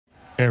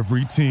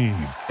Every team,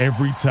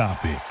 every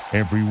topic,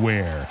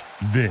 everywhere.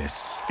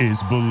 This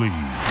is Believe.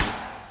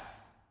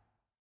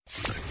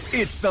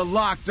 It's the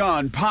Locked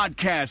On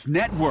Podcast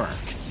Network,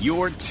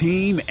 your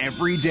team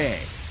every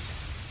day.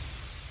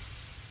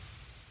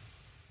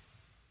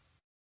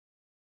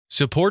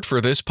 Support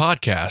for this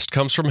podcast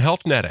comes from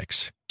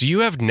Healthnetics. Do you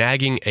have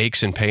nagging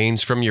aches and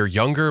pains from your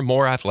younger,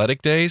 more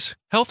athletic days?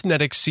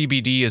 Healthnetics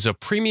CBD is a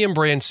premium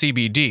brand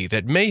CBD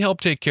that may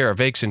help take care of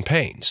aches and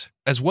pains,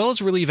 as well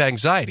as relieve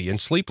anxiety and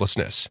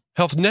sleeplessness.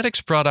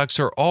 Healthnetics products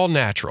are all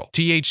natural,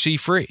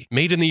 THC-free,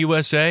 made in the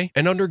USA,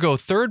 and undergo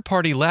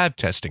third-party lab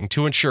testing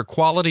to ensure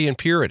quality and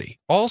purity.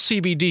 All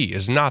CBD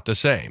is not the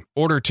same.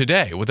 Order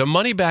today with a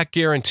money-back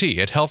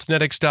guarantee at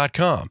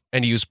healthnetics.com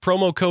and use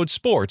promo code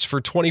SPORTS for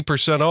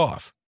 20%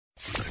 off.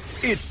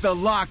 It's the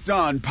Locked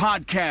On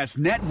Podcast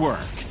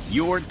Network,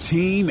 your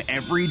team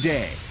every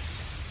day.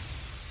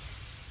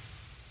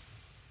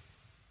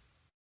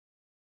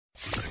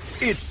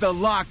 It's the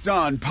Locked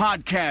On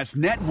Podcast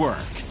Network,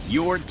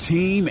 your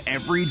team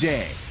every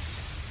day.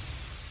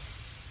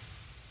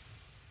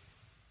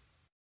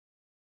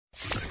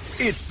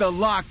 It's the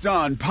Locked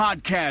On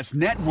Podcast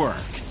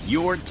Network,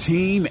 your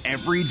team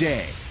every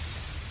day.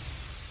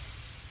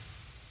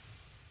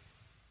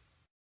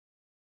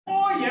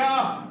 Oh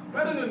yeah,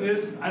 better than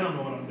this. I don't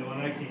know what I'm doing.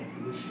 I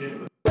can't do this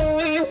shit.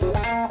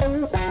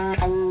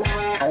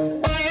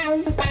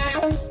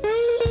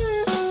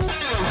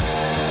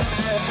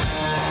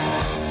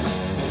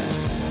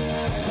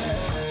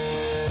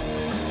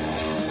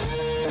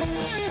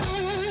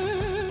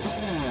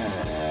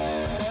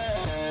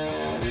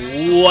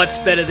 What's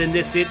better than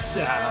this? It's,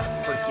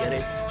 forget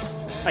it.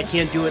 I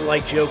can't do it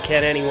like Joe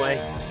can anyway.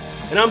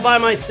 And I'm by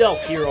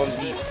myself here on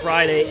the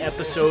Friday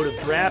episode of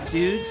Draft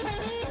Dudes.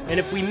 And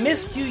if we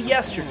missed you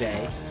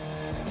yesterday,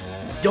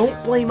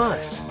 don't blame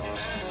us.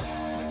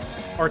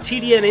 Our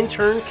TDN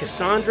intern,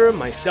 Cassandra,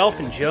 myself,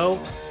 and Joe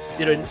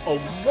did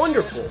a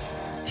wonderful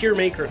Tier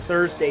Maker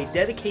Thursday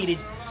dedicated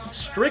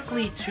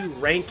strictly to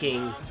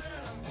ranking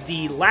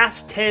the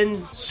last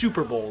 10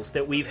 Super Bowls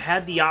that we've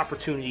had the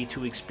opportunity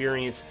to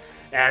experience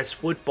as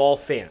football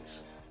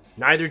fans.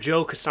 Neither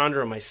Joe,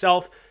 Cassandra, or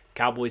myself,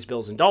 Cowboys,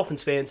 Bills, and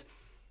Dolphins fans,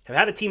 have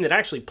had a team that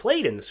actually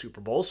played in the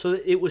Super Bowl, so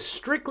it was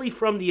strictly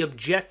from the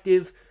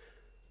objective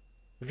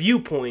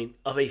viewpoint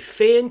of a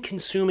fan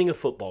consuming a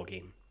football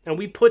game. And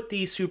we put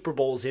these Super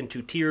Bowls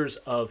into tiers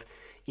of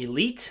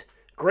elite,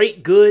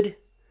 great, good,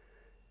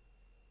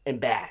 and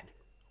bad.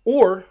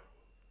 Or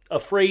a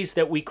phrase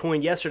that we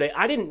coined yesterday,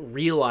 I didn't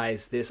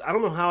realize this. I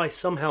don't know how I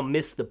somehow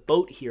missed the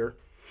boat here.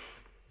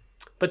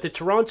 But the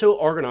Toronto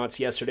Argonauts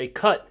yesterday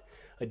cut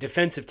a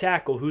defensive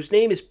tackle whose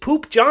name is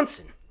Poop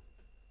Johnson.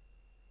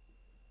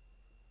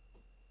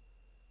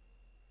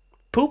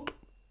 Poop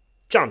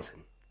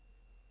Johnson.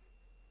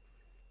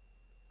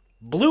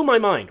 Blew my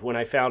mind when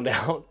I found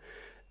out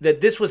that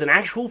this was an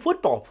actual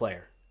football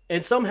player.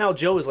 And somehow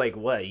Joe was like,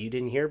 what, you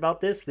didn't hear about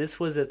this? This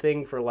was a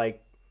thing for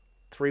like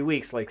 3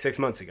 weeks, like 6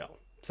 months ago.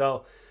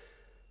 So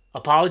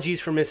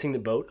apologies for missing the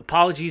boat.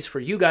 Apologies for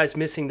you guys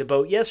missing the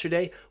boat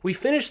yesterday. We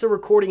finished the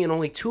recording and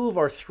only 2 of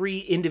our 3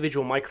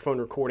 individual microphone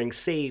recordings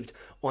saved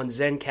on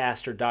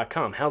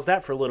Zencastr.com. How's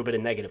that for a little bit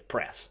of negative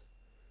press?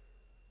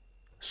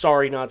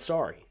 Sorry, not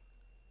sorry.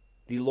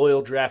 The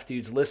loyal Draft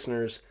Dudes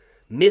listeners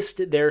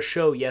missed their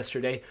show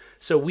yesterday,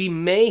 so we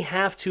may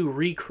have to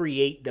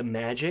recreate the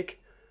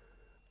magic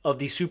of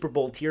the Super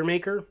Bowl tier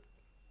maker,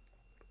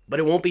 but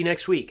it won't be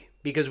next week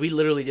because we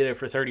literally did it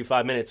for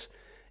 35 minutes.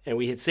 And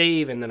we hit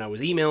save, and then I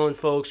was emailing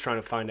folks trying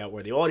to find out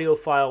where the audio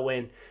file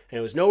went, and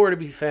it was nowhere to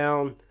be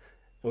found,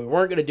 and we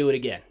weren't going to do it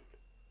again.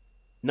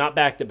 Not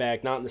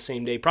back-to-back, not in the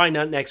same day, probably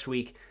not next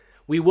week.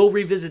 We will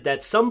revisit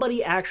that.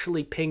 Somebody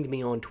actually pinged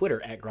me on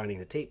Twitter, at Grinding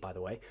the Tape, by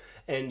the way,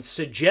 and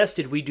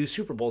suggested we do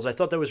Super Bowls. I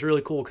thought that was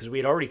really cool because we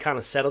had already kind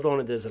of settled on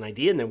it as an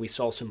idea, and then we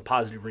saw some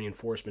positive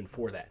reinforcement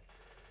for that.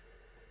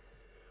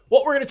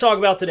 What we're going to talk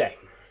about today.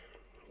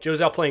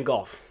 Joe's out playing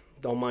golf.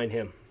 Don't mind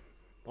him.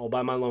 All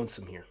by my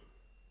lonesome here.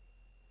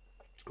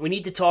 We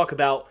need to talk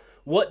about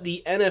what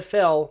the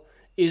NFL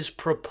is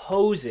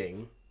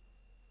proposing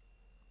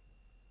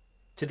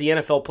to the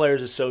NFL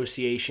Players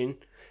Association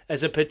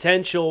as a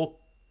potential,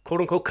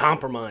 quote-unquote,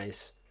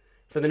 compromise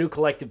for the new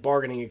collective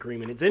bargaining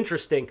agreement. It's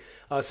interesting.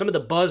 Some of the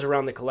buzz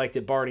around the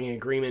collective bargaining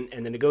agreement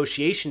and the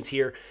negotiations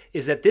here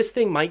is that this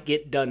thing might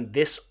get done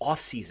this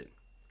offseason,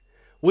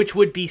 which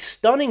would be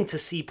stunning to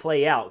see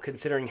play out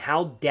considering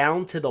how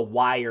down to the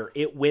wire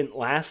it went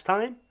last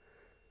time.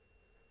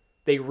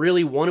 They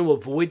really want to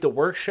avoid the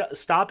work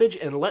stoppage,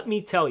 and let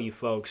me tell you,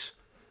 folks,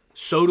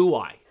 so do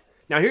I.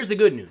 Now, here's the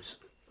good news.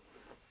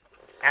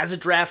 As a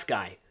draft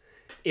guy,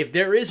 if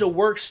there is a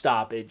work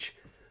stoppage,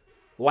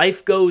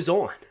 life goes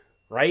on,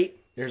 right?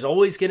 There's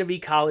always going to be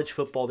college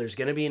football. There's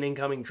going to be an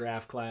incoming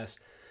draft class,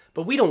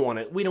 but we don't want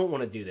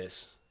to do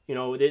this. You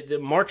know, the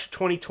March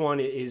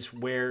 2020 is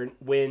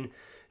when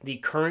the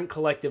current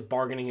collective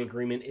bargaining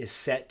agreement is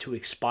set to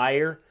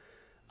expire.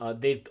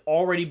 They've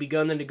already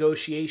begun the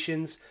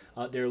negotiations.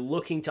 They're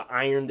looking to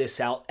iron this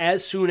out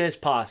as soon as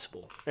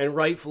possible, and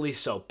rightfully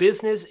so.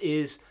 Business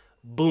is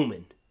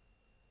booming.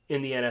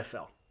 in the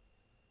NFL.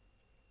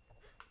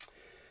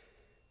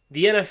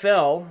 The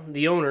NFL,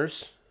 the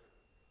owners,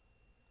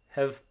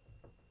 have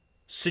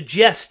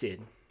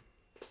suggested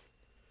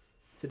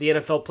to the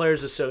NFL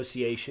Players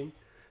Association,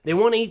 they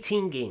want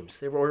 18 games.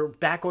 They were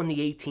back on the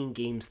 18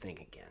 games thing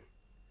again.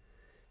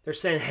 They're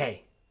saying,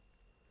 hey,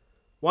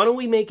 why don't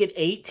we make it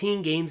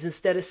 18 games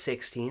instead of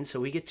 16 so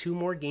we get 2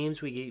 more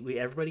games,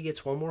 everybody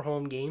gets 1 more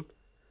home game.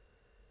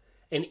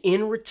 And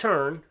in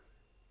return,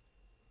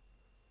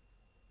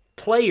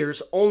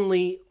 players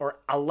only are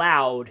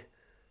allowed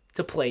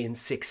to play in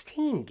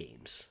 16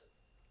 games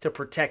to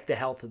protect the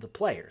health of the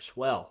players.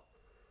 Well,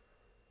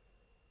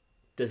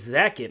 does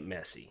that get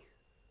messy?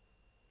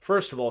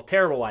 First of all,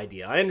 terrible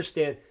idea. I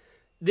understand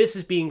this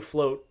is being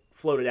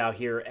floated out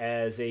here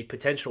as a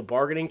potential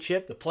bargaining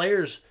chip. The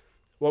players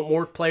want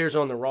more players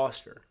on the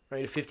roster,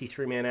 right? A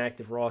 53-man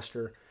active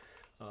roster.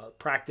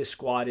 Practice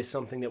squad is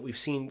something that we've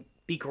seen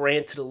be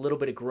granted a little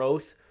bit of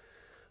growth,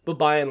 but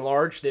by and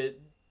large, the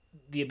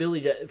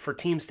ability for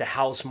teams to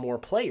house more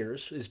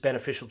players is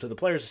beneficial to the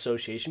Players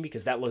Association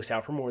because that looks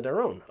out for more of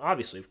their own,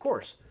 obviously, of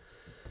course.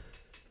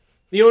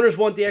 The owners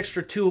want the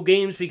extra 2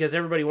 games because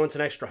everybody wants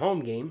an extra home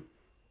game.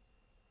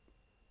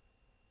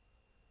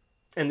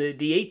 And the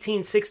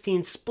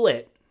 18-16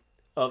 split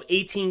of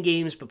 18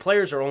 games, but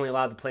players are only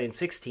allowed to play in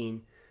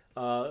 16,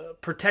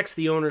 protects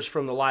the owners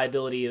from the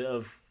liability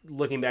of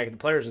looking back at the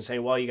players and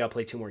saying, well, you got to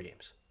play 2 more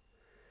games.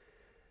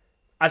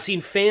 I've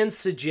seen fans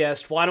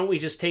suggest, why don't we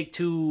just take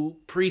 2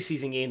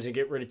 preseason games and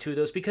get rid of 2 of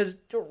those? Because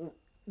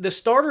the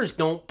starters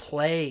don't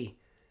play.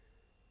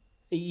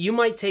 You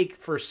might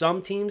for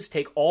some teams,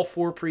 take all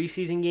 4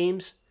 preseason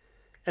games,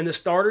 and the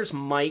starters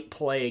might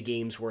play a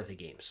game's worth of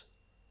games.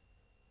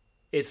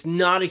 It's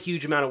not a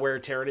huge amount of wear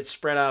and tear, and it's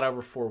spread out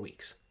over 4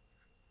 weeks.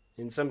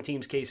 In some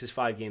teams' cases,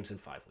 5 games in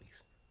 5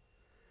 weeks.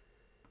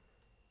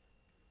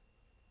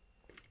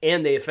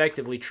 And they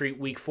effectively treat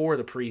week 4 of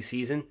the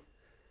preseason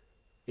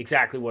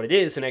exactly what it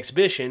is, an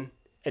exhibition,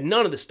 and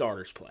none of the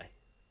starters play.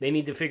 They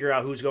need to figure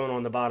out who's going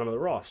on the bottom of the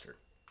roster.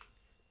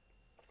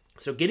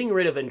 So getting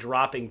rid of and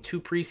dropping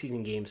 2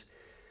 preseason games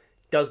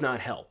does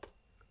not help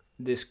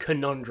this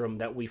conundrum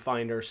that we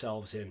find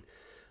ourselves in.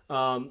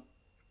 But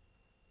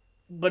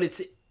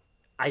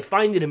I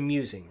find it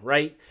amusing,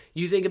 right?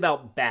 You think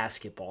about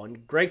basketball,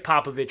 and Greg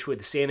Popovich with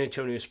the San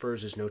Antonio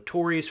Spurs is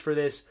notorious for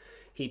this.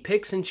 He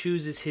picks and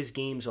chooses his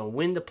games on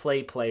when to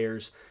play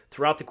players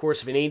throughout the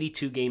course of an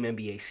 82-game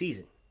NBA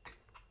season.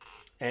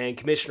 And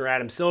Commissioner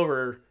Adam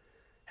Silver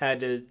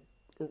had to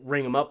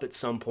ring him up at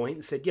some point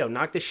and said, yo,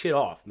 knock this shit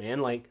off, man.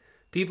 Like,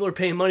 people are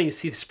paying money to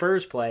see the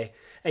Spurs play,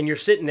 and you're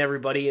sitting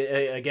everybody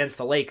against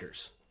the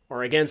Lakers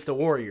or against the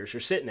Warriors.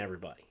 You're sitting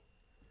everybody.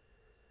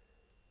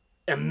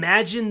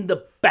 Imagine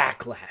the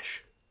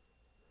backlash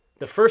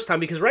the first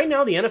time, because right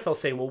now the NFL's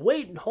saying, well,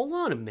 wait, hold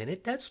on a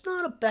minute. That's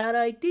not a bad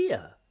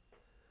idea.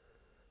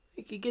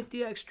 We could get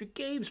the extra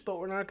games, but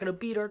we're not going to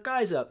beat our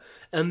guys up.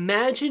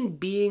 Imagine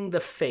being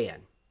the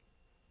fan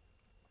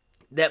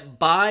that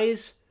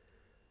buys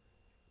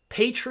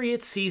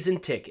Patriots season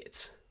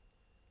tickets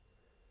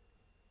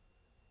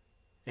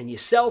and you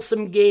sell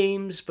some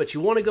games, but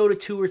you want to go to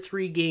 2 or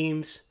 3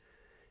 games,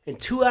 and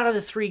 2 out of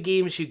the 3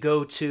 games you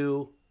go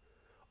to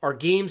are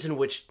games in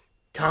which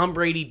Tom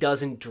Brady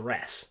doesn't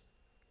dress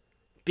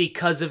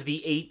because of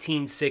the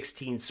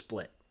 18-16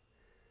 split.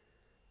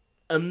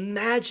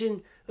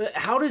 Imagine,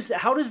 how does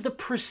the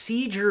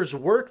procedures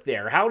work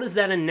there? How does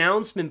that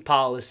announcement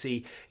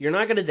policy, you're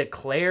not going to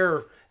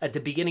declare at the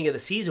beginning of the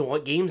season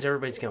what games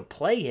everybody's going to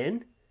play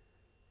in,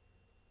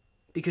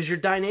 because your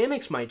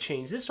dynamics might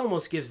change. This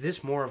almost gives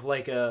this more of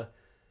like a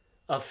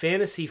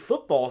fantasy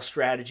football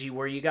strategy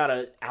where you got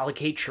to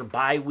allocate your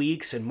bye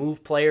weeks and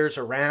move players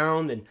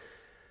around, and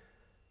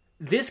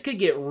this could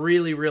get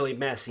really, really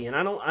messy. And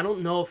I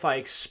don't know if I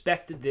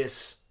expected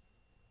this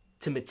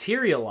to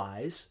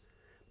materialize,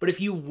 but if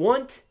you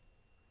want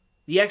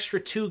the extra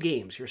 2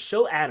 games, you're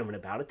so adamant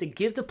about it, then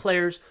give the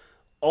players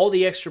all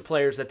the extra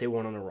players that they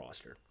want on the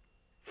roster.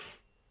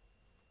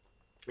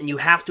 And you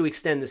have to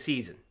extend the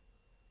season.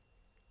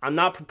 I'm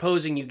not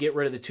proposing you get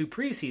rid of the 2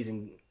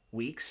 preseason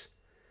weeks,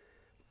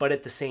 but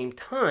at the same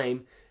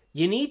time,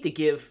 you need to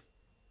give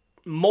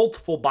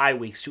multiple bye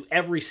weeks to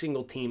every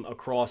single team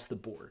across the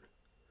board.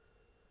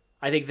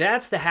 I think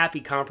that's the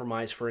happy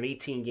compromise for an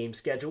 18-game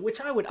schedule,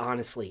 which I would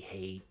honestly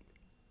hate.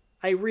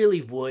 I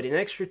really would. An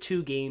extra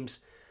 2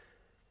 games.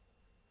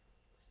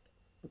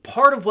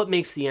 Part of what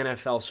makes the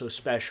NFL so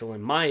special,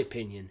 in my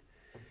opinion,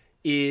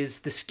 is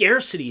the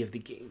scarcity of the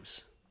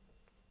games.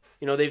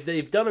 You know,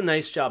 they've done a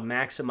nice job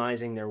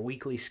maximizing their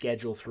weekly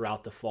schedule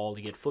throughout the fall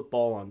to get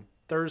football on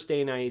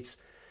Thursday nights,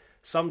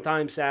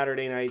 sometimes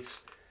Saturday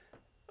nights,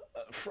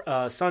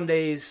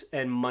 Sundays,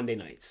 and Monday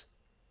nights.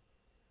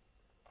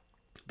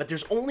 But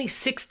there's only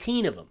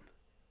 16 of them.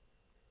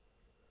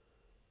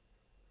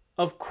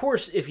 Of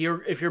course, if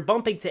you're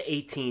bumping to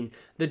 18,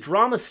 the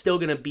drama's still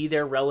going to be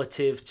there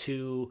relative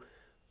to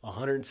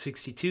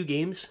 162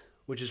 games,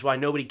 which is why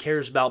nobody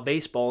cares about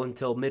baseball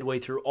until midway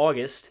through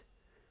August.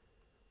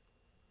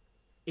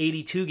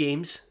 82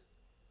 games,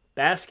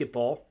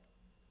 basketball.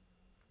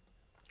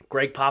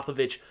 Greg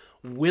Popovich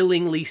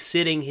willingly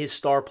sitting his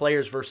star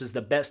players versus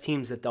the best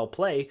teams that they'll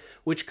play,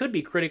 which could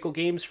be critical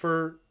games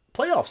for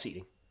playoff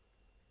seeding.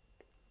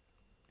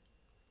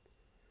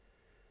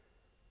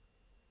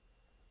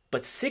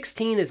 But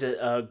 16 is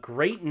a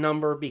great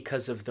number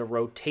because of the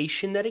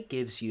rotation that it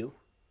gives you.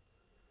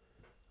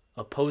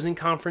 Opposing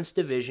conference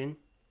division.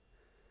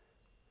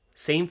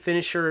 Same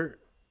finisher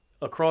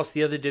across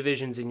the other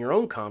divisions in your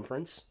own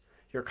conference.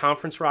 Your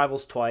conference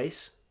rivals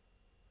twice.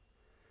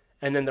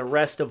 And then the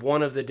rest of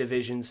one of the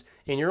divisions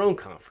in your own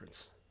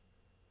conference.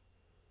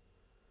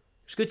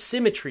 There's good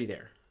symmetry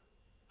there.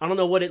 I don't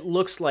know what it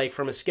looks like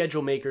from a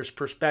schedule maker's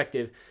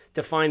perspective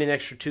to find an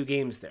extra 2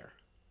 games there.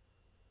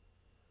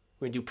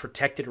 We're going to do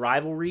protected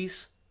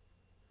rivalries.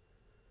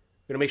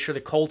 We're going to make sure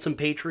the Colts and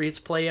Patriots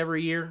play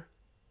every year.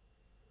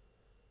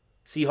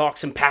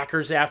 Seahawks and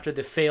Packers after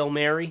the Fail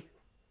Mary.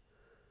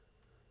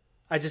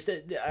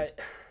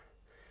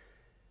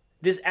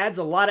 This adds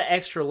a lot of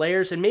extra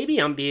layers, and maybe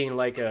I'm being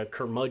like a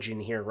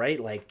curmudgeon here, right?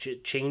 Like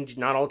change,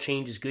 not all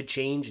change is good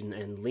change,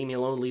 and leave me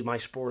alone, leave my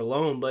sport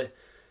alone. But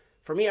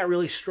for me, I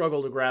really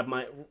struggle to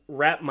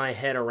wrap my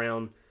head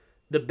around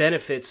the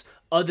benefits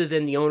other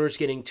than the owners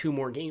getting 2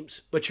 more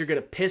games. But you're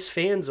going to piss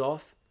fans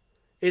off.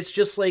 It's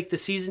just like the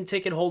season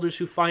ticket holders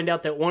who find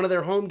out that one of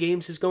their home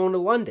games is going to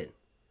London.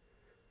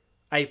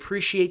 I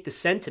appreciate the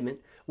sentiment.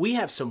 We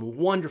have some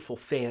wonderful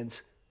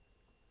fans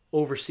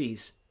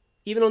overseas.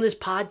 Even on this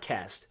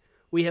podcast,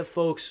 we have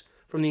folks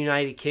from the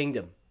United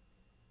Kingdom,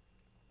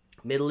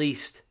 Middle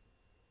East,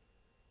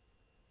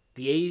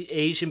 the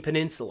Asian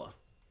Peninsula.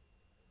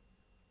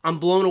 I'm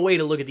blown away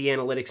to look at the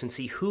analytics and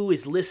see who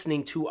is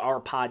listening to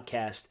our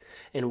podcast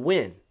and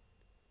when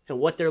and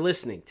what they're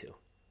listening to.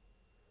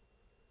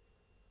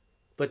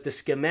 But the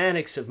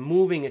schematics of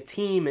moving a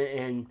team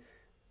and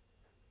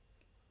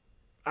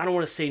I don't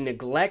want to say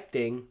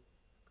neglecting,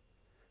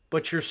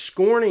 but you're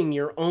scorning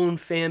your own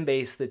fan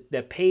base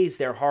that pays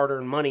their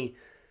hard-earned money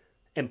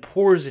and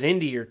pours it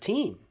into your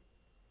team.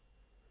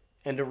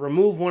 And to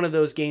remove one of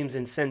those games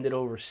and send it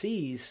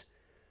overseas,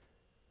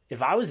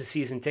 if I was a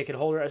season ticket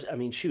holder, I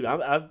mean, shoot,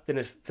 I've been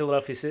a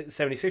Philadelphia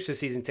 76ers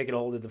season ticket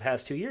holder the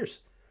past 2 years.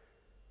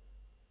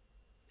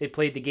 They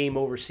played the game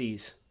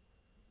overseas.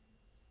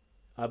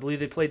 I believe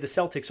they played the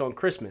Celtics on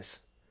Christmas.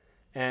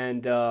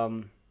 And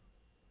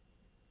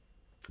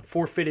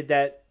forfeited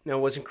that. No,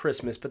 it wasn't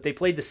Christmas, but they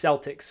played the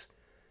Celtics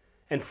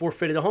and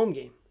forfeited a home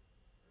game.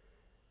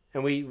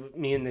 And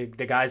me and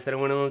the guys that I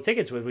went on the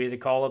tickets with, we had to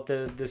call up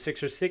the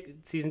Sixers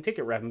season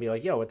ticket rep and be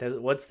like, yo,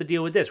 what's the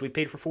deal with this? We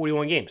paid for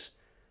 41 games.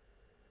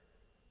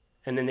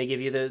 And then they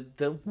give you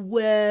the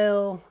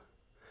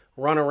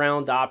run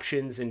around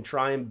options and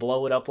try and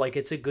blow it up like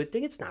it's a good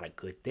thing. It's not a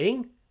good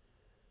thing.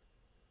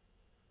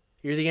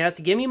 You're going to have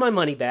to give me my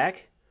money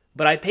back,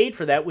 but I paid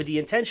for that with the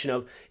intention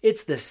of,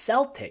 it's the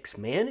Celtics,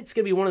 man. It's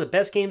going to be one of the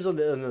best games on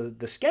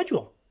the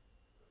schedule.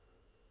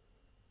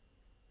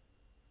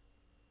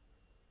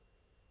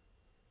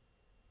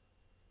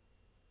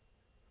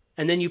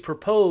 And then you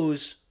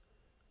propose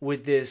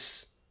with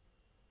this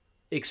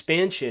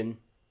expansion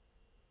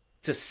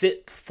to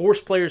force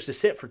players to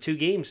sit for 2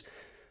 games.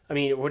 I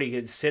mean, what are you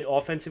going to sit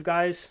offensive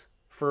guys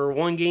for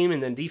 1 game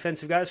and then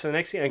defensive guys for the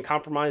next game and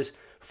compromise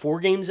 4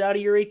 games out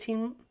of your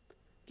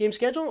 18-game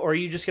schedule? Or are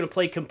you just going to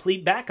play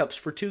complete backups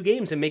for 2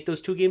 games and make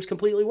those 2 games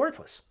completely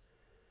worthless?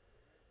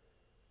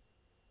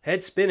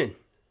 Head spinning.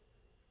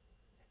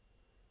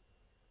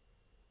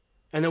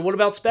 And then what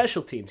about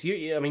special teams?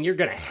 You're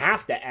going to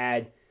have to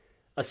add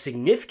a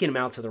significant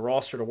amount to the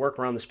roster to work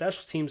around the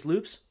special teams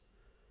loops.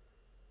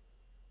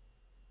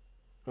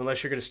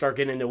 Unless you're going to start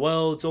getting into,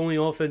 well, it's only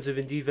offensive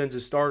and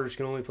defensive starters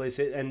can only play.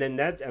 And then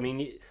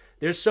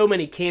there's so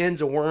many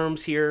cans of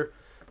worms here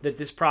that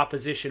this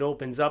proposition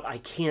opens up. I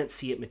can't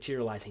see it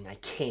materializing. I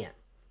can't.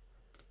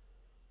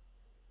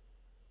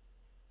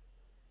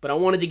 But I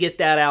wanted to get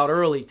that out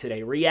early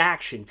today.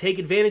 Reaction. Take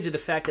advantage of the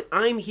fact that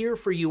I'm here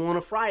for you on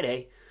a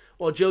Friday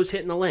while Joe's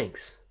hitting the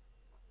links.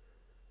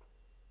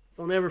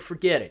 Don't ever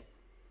forget it.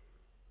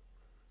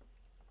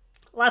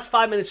 Last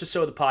 5 minutes or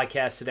so of the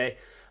podcast today,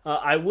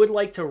 I would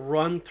like to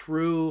run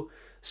through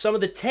some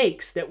of the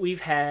takes that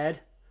we've had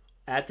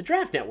at the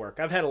Draft Network.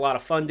 I've had a lot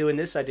of fun doing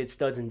this. I did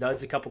Studs and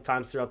Duds a couple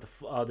times throughout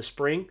the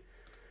spring,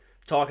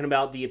 talking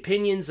about the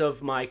opinions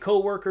of my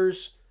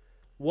coworkers,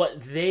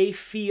 what they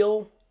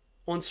feel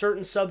on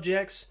certain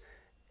subjects,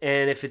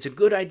 and if it's a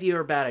good idea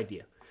or a bad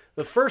idea.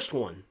 The first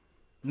one,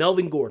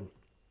 Melvin Gordon.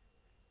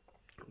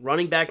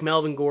 Running back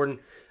Melvin Gordon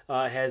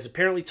has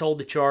apparently told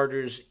the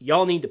Chargers,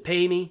 y'all need to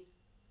pay me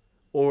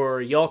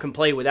or y'all can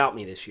play without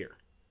me this year.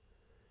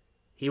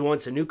 He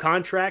wants a new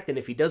contract, and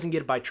if he doesn't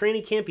get it by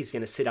training camp, he's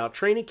going to sit out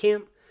training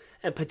camp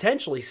and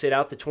potentially sit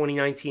out the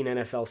 2019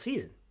 NFL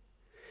season.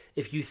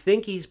 If you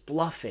think he's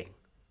bluffing,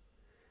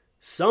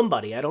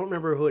 somebody, I don't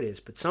remember who it is,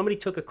 but somebody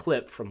took a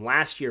clip from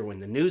last year when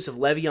the news of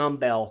Le'Veon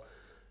Bell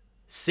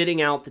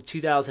sitting out the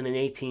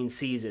 2018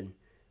 season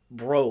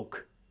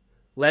broke.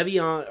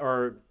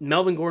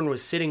 Melvin Gordon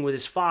was sitting with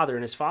his father,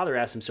 and his father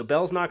asked him, so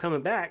Bell's not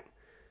coming back?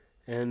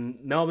 And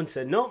Melvin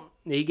said, nope,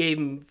 he gave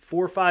him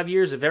 4 or 5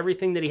 years of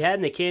everything that he had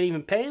and they can't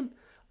even pay him,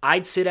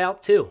 I'd sit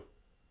out too.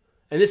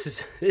 And this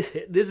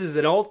is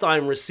an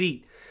all-time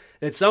receipt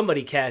that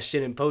somebody cashed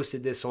in and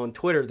posted this on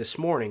Twitter this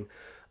morning.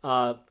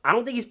 I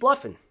don't think he's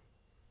bluffing.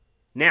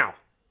 Now,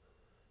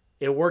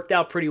 it worked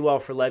out pretty well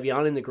for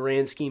Le'Veon in the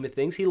grand scheme of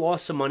things. He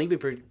lost some money,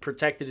 but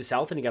protected his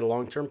health, and he got a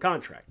long-term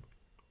contract.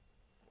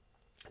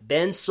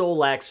 Ben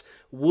Solak's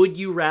Would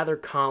You Rather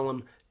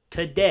column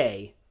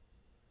today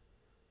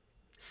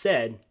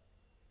said,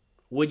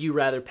 would you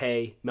rather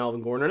pay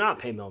Melvin Gordon or not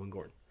pay Melvin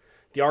Gordon?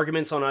 The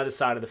arguments on either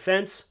side of the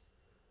fence,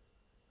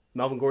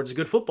 Melvin Gordon's a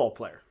good football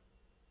player.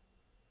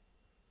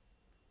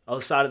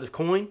 Other side of the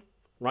coin,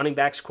 running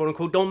backs,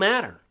 quote-unquote, don't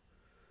matter.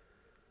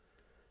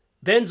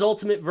 Ben's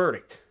ultimate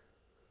verdict.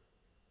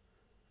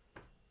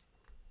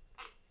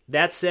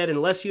 That said,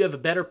 unless you have a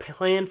better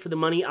plan for the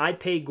money, I'd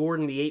pay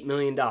Gordon the $8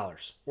 million.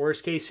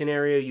 Worst case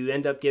scenario, you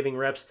end up giving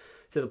reps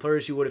to the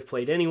players you would have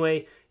played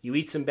anyway. You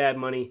eat some bad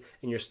money,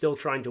 and you're still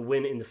trying to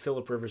win in the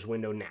Phillip Rivers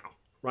window now.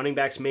 Running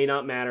backs may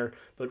not matter,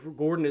 but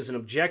Gordon is an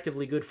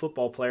objectively good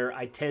football player.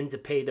 I tend to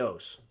pay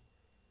those.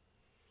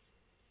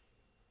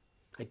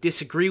 I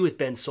disagree with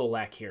Ben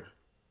Solak here.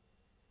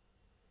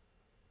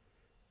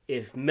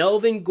 If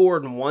Melvin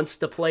Gordon wants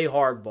to play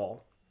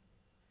hardball,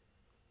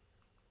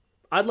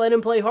 I'd let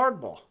him play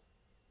hardball.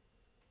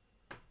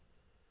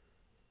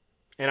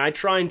 And I'd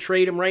try and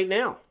trade him right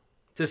now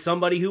to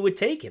somebody who would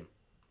take him.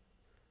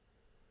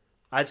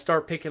 I'd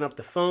start picking up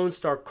the phone,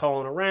 start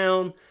calling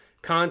around.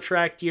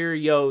 Contract year,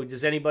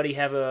 does anybody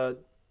have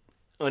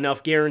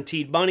enough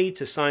guaranteed money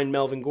to sign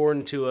Melvin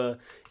Gordon to a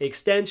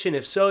extension?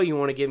 If so, you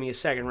want to give me a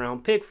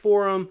second-round pick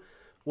for him?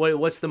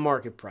 What's the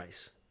market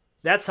price?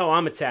 That's how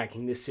I'm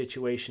attacking this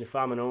situation if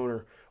I'm an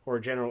owner or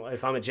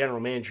if I'm a general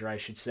manager, I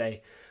should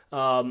say.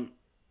 I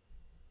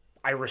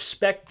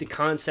respect the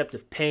concept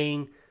of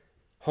paying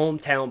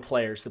hometown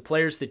players, the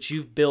players that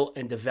you've built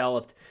and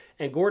developed.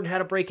 And Gordon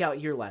had a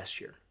breakout year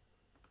last year.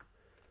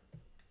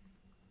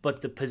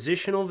 But the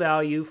positional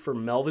value for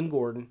Melvin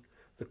Gordon,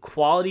 the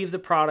quality of the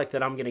product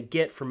that I'm going to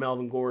get for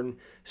Melvin Gordon,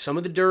 some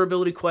of the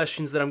durability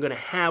questions that I'm going to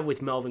have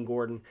with Melvin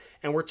Gordon,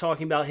 and we're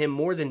talking about him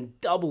more than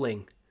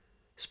doubling.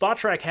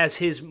 Spotrac has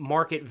his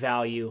market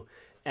value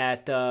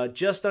at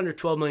just under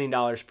 $12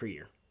 million per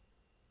year.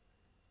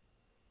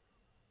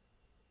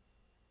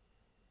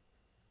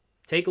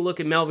 Take a look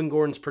at Melvin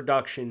Gordon's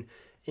production,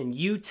 and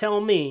you tell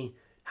me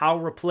how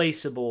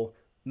replaceable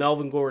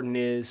Melvin Gordon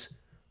is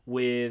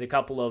with a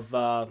couple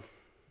of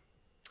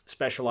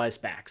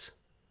specialized backs.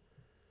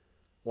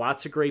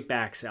 Lots of great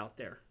backs out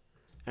there.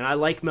 And I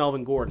like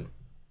Melvin Gordon.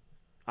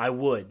 I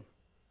would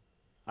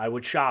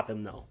shop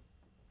him, though.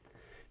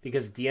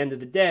 Because at the end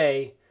of the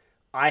day,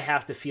 I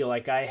have to feel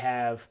like I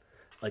have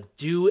a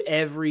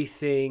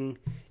do-everything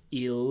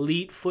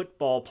elite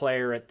football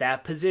player at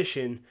that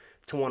position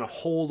to want to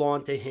hold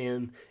on to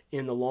him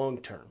in the long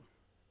term.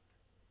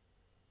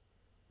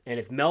 And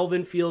if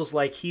Melvin feels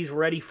like he's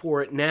ready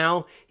for it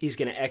now, he's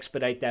going to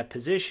expedite that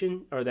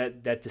position or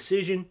that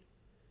decision,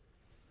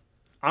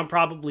 I'm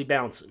probably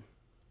bouncing.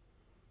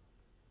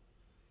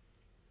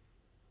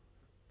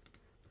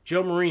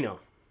 Joe Marino,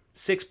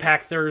 Six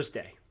Pack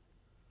Thursday,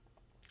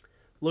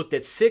 looked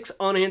at 6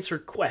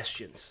 unanswered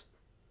questions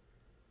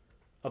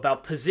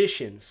about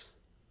positions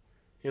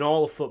in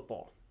all of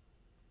football.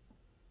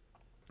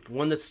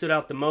 One that stood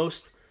out the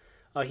most,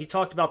 he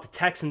talked about the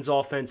Texans'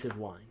 offensive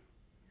line.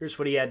 Here's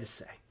what he had to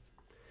say.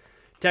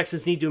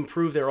 Texans need to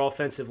improve their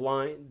offensive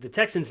line. The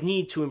Texans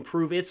need to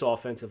improve its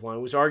offensive line.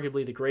 It was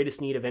arguably the greatest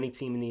need of any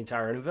team in the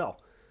entire NFL.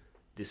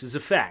 This is a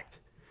fact.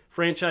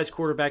 Franchise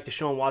quarterback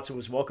Deshaun Watson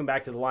was welcomed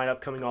back to the lineup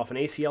coming off an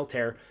ACL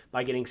tear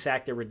by getting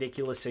sacked a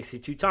ridiculous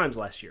 62 times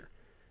last year.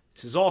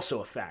 This is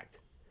also a fact.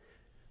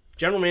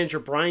 General manager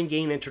Brian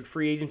Gaine entered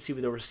free agency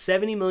with over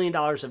 $70 million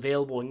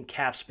available in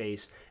cap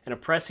space and a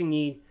pressing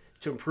need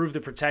to improve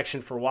the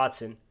protection for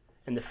Watson.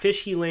 And the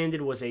fish he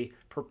landed was a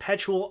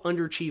perpetual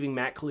underachieving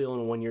Matt Khalil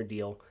in a one-year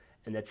deal,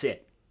 and that's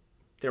it.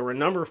 There were a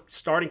number of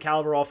starting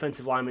caliber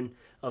offensive linemen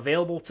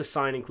available to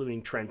sign,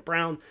 including Trent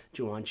Brown,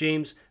 Juwan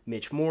James,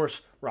 Mitch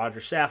Morse, Roger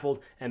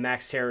Saffold, and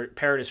Max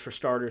Paradis for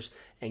starters,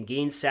 and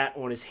Gaine sat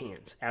on his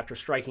hands. After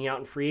striking out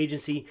in free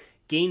agency,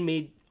 Gaine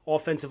made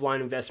offensive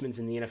line investments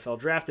in the NFL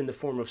draft in the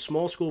form of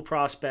small school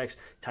prospects,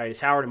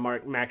 Titus Howard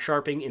and Max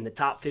Sharping in the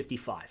top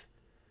 55.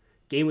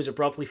 Gaine was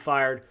abruptly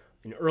fired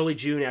in early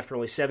June after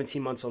only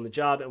 17 months on the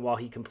job, and while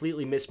he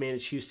completely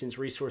mismanaged Houston's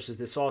resources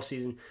this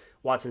offseason,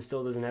 Watson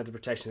still doesn't have the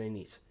protection he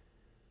needs.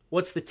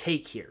 What's the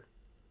take here?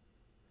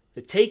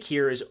 The take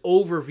here is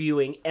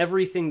overviewing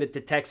everything that the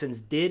Texans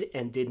did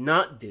and did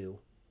not do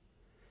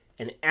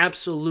and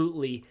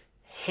absolutely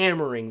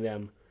hammering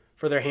them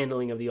for their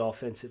handling of the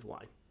offensive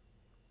line.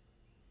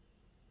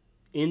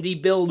 In the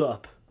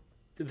build-up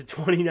to the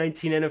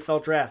 2019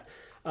 NFL Draft,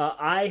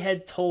 I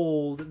had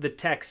told the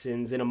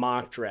Texans in a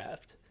mock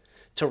draft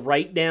to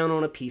write down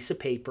on a piece of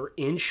paper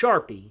in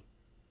Sharpie,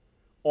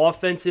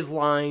 offensive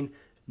line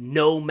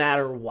no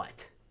matter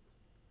what.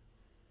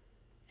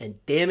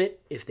 And damn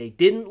it, if they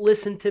didn't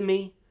listen to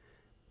me,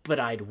 but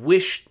I'd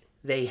wish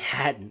they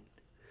hadn't.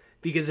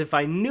 Because if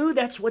I knew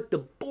that's what the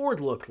board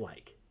looked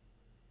like,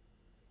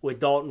 with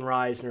Dalton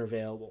Risner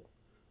available,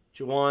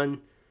 Jawaan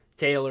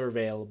Taylor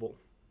available,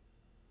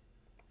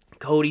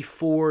 Cody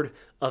Ford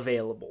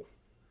available,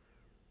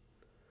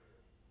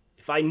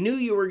 if I knew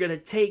you were going to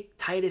take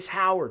Titus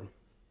Howard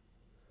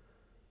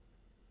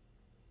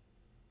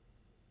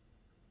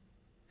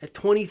at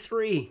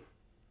 23,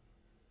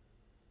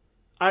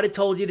 I'd have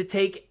told you to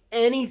take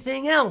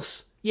anything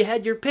else. You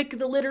had your pick of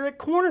the litter at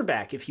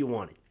cornerback if you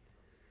wanted.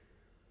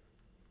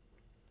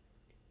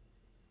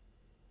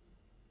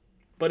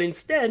 But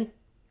instead,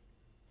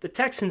 the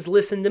Texans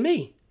listened to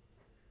me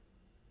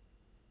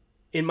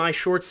in my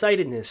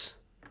short-sightedness,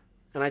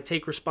 and I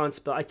take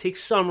responsibility. I take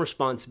some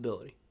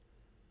responsibility,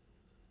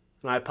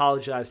 and I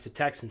apologize to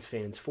Texans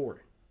fans for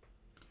it.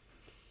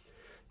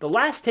 The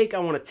last take I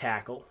want to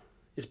tackle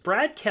is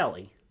Brad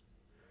Kelly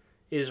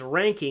is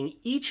ranking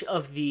each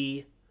of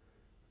the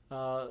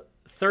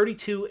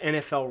 32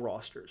 NFL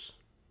rosters,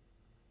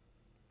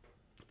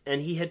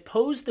 and he had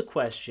posed the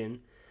question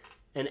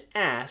and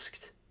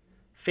asked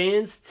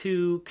fans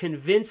to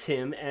convince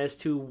him as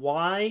to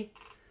why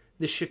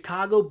the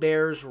Chicago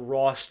Bears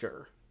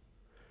roster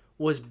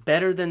was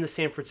better than the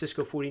San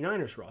Francisco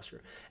 49ers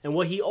roster. And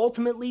what he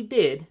ultimately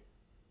did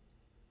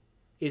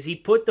is he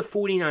put the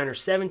 49ers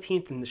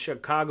 17th and the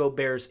Chicago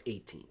Bears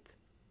 18th.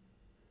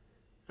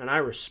 And I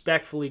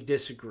respectfully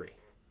disagree.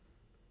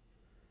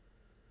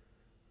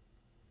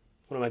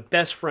 One of my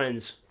best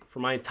friends for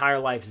my entire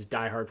life is a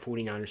diehard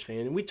 49ers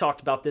fan, and we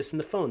talked about this in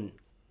the phone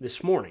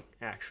this morning,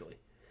 actually.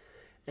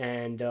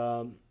 And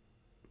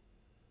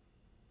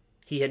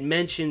he had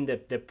mentioned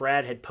that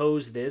Brad had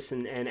posed this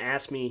and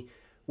asked me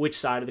which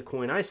side of the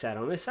coin I sat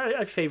on. I said,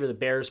 I favor the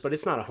Bears, but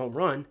it's not a home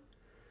run. And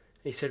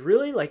he said,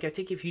 really? Like, I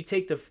think if you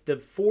take the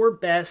four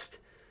best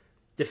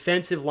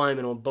defensive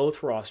linemen on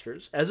both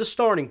rosters as a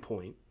starting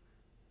point,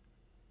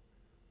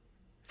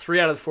 3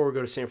 out of the 4 will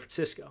go to San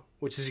Francisco,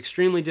 which is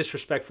extremely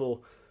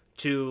disrespectful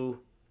to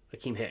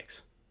Akeem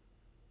Hicks.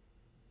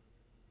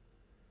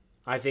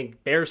 I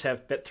think Bears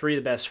have 3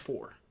 of the best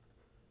 4.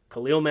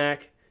 Khalil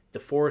Mack,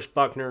 DeForest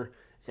Buckner,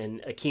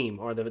 and Akeem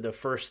are the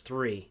first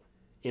 3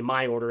 in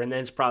my order, and then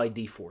it's probably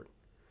D Ford.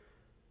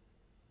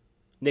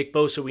 Nick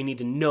Bosa, we need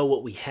to know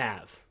what we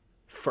have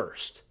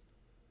first.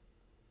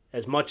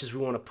 As much as we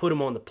want to put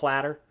him on the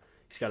platter,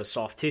 he's got a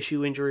soft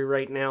tissue injury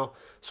right now,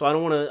 so I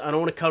don't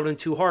want to cover him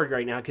too hard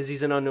right now because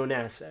he's an unknown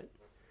asset.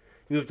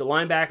 You move to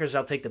linebackers,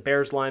 I'll take the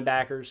Bears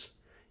linebackers.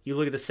 You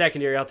look at the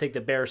secondary, I'll take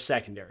the Bears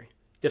secondary.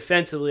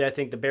 Defensively, I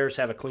think the Bears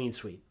have a clean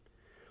sweep.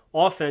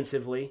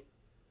 Offensively,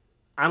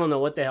 I don't know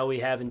what the hell we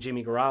have in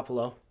Jimmy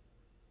Garoppolo.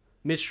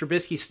 Mitch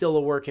Trubisky's still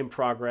a work in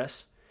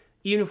progress.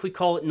 Even if we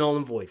call it null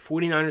and void,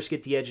 49ers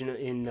get the edge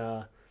in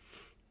the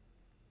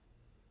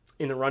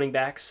running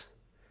backs.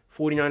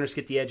 49ers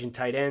get the edge in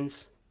tight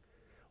ends.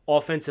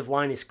 Offensive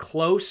line is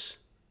close.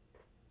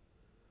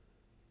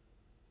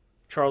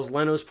 Charles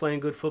Leno's playing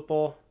good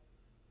football.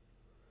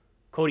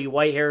 Cody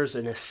Whitehair is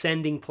an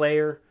ascending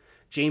player.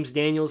 James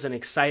Daniels, an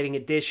exciting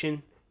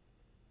addition.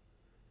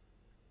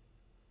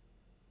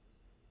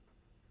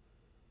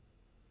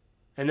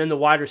 And then the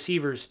wide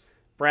receivers,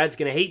 Brad's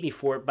going to hate me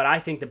for it, but I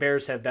think the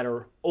Bears have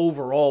better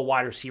overall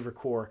wide receiver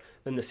core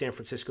than the San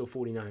Francisco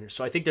 49ers.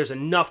 So I think there's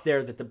enough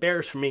there that the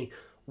Bears, for me,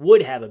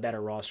 would have a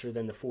better roster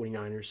than the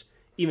 49ers,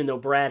 even though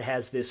Brad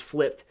has this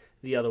flipped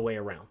the other way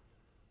around.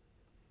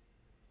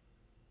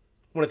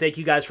 I want to thank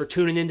you guys for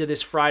tuning into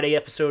this Friday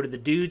episode of The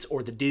Dudes,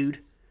 or The Dude,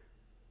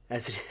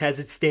 as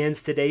it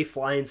stands today,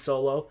 flying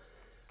solo.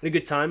 Had a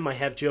good time. Might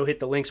have Joe hit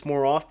the links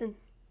more often.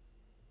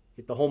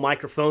 Get the whole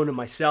microphone to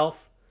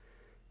myself.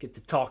 Get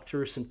to talk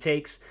through some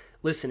takes.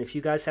 Listen, if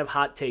you guys have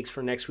hot takes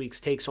for next week's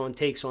Takes on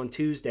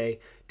Tuesday,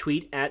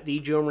 tweet at the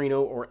Joe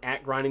Marino or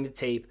at Grinding the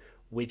Tape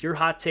with your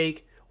hot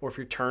take, or if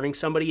you're turning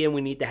somebody in,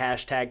 we need the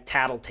hashtag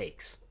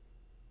 #TattleTakes.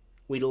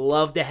 We'd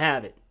love to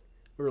have it.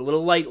 We were a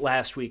little light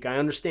last week. I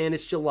understand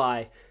it's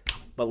July,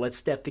 but let's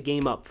step the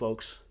game up,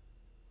 folks.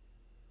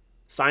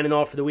 Signing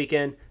off for the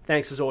weekend.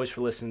 Thanks as always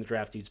for listening to the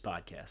Draft Dudes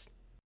podcast.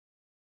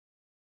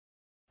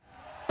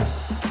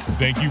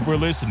 Thank you for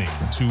listening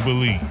to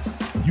Believe.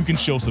 You can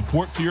show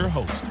support to your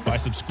host by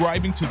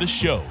subscribing to the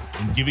show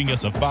and giving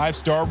us a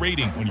 5-star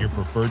rating on your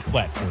preferred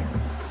platform.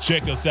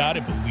 Check us out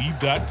at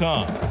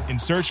Believe.com and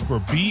search for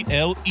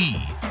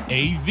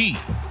BLEAV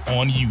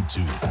on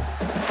YouTube.